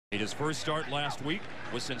His first start last week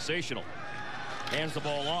was sensational. Hands the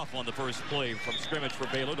ball off on the first play from scrimmage for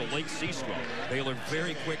Baylor to Lake Seastrong. Baylor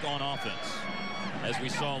very quick on offense, as we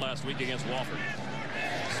saw last week against Wofford.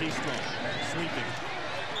 Seastrong sweeping.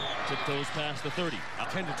 Tiptoes past the 30.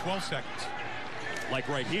 10 to 12 seconds. Like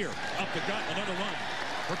right here. Up the gut, another run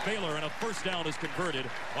for Baylor, and a first down is converted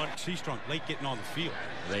on Seastrong late getting on the field.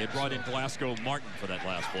 They had brought in Glasgow Martin for that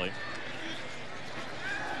last play.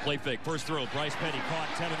 Play fake, first throw, Bryce Petty caught,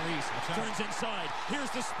 Tevin Reese turns inside, here's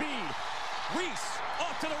the speed. Reese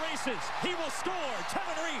off to the races, he will score,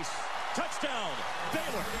 Tevin Reese, touchdown,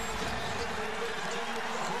 Baylor.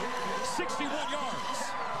 61 yards.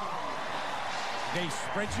 They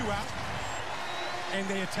spread you out, and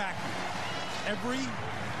they attack you. Every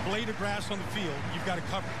blade of grass on the field, you've got to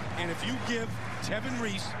cover. And if you give Tevin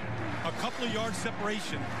Reese a couple of yards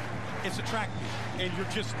separation, it's a track meet, and you're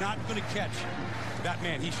just not going to catch that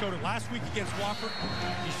man. He showed it last week against Wofford.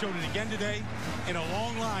 He showed it again today in a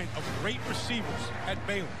long line of great receivers at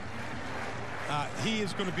Baylor. He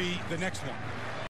is going to be the next one.